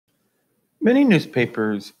Many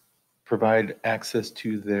newspapers provide access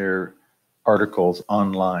to their articles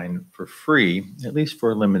online for free, at least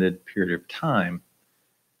for a limited period of time.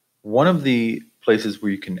 One of the places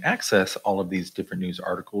where you can access all of these different news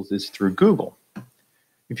articles is through Google.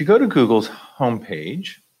 If you go to Google's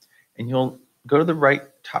homepage and you'll go to the right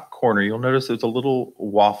top corner, you'll notice there's a little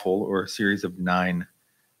waffle or a series of 9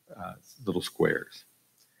 little squares.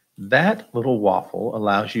 That little waffle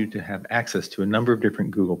allows you to have access to a number of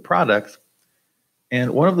different Google products,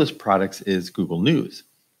 and one of those products is Google News.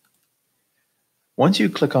 Once you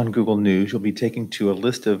click on Google News, you'll be taken to a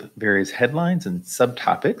list of various headlines and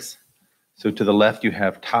subtopics. So to the left, you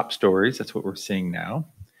have top stories. That's what we're seeing now.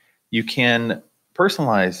 You can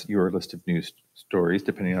personalize your list of news stories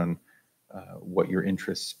depending on what your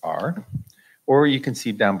interests are. Or you can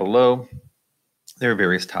see down below, there are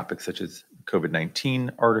various topics such as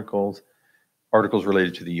COVID-19 articles, articles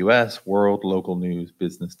related to the US, world, local news,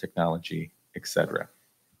 business, technology, etc.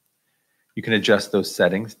 You can adjust those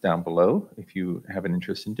settings down below if you have an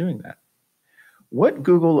interest in doing that. What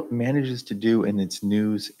Google manages to do in its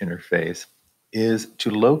news interface is to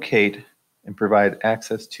locate and provide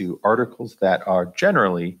access to articles that are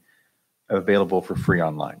generally available for free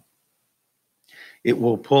online. It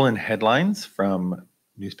will pull in headlines from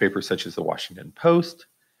newspapers such as the Washington Post.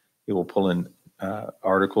 It will pull in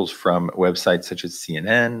articles from websites such as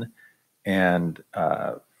CNN and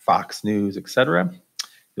Fox News, etc.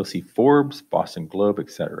 You'll see Forbes, Boston Globe,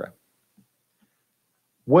 etc.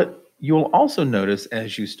 What you'll also notice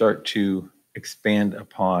as you start to expand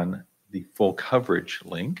upon the full coverage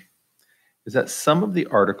link is that some of the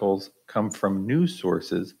articles come from news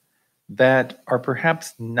sources that are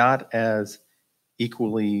perhaps not as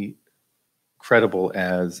equally credible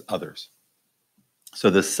as others. So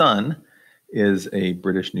The Sun is a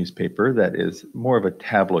British newspaper that is more of a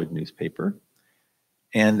tabloid newspaper.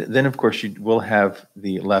 And then, of course, you will have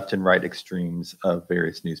the left and right extremes of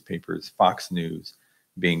various newspapers, Fox News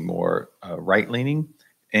being more right-leaning,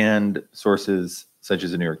 and sources such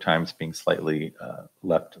as the New York Times being slightly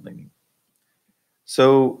left-leaning.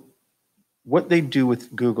 So what they do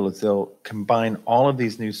with Google is they'll combine all of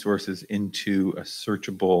these news sources into a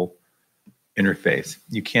searchable interface.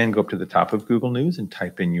 You can go up to the top of Google News and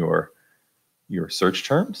type in your search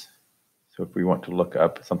terms. So if we want to look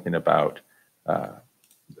up something about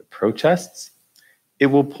the protests, it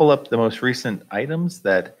will pull up the most recent items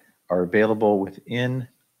that are available within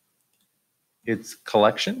its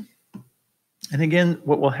collection. And again,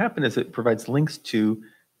 what will happen is it provides links to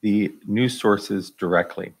the news sources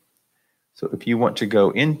directly. So if you want to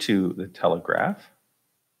go into the Telegraph,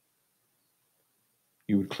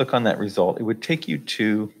 you would click on that result. It would take you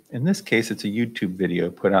to, in this case, it's a YouTube video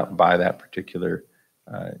put out by that particular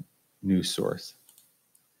news source.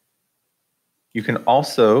 You can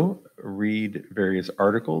also read various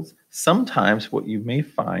articles. Sometimes what you may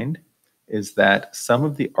find is that some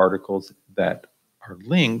of the articles that are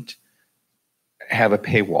linked have a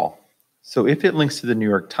paywall. So if it links to the New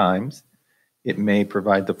York Times, it may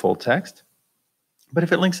provide the full text. But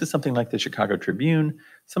if it links to something like the Chicago Tribune,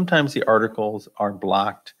 sometimes the articles are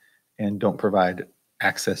blocked and don't provide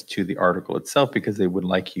access to the article itself because they would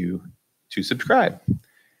like you to subscribe.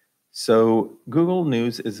 So Google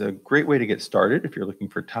News is a great way to get started if you're looking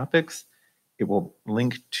for topics. It will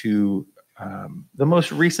link to the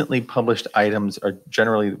most recently published items are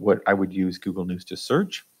generally what I would use Google News to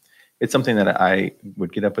search. It's something that I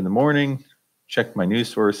would get up in the morning, check my news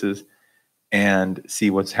sources, and see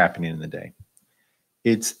what's happening in the day.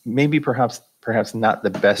 It's maybe perhaps not the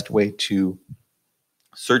best way to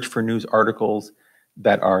search for news articles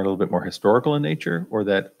that are a little bit more historical in nature or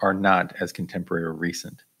that are not as contemporary or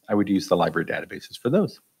recent. I would use the library databases for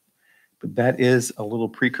those. But that is a little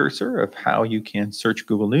precursor of how you can search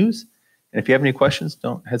Google News. And if you have any questions,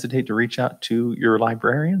 don't hesitate to reach out to your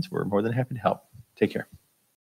librarians. We're more than happy to help. Take care.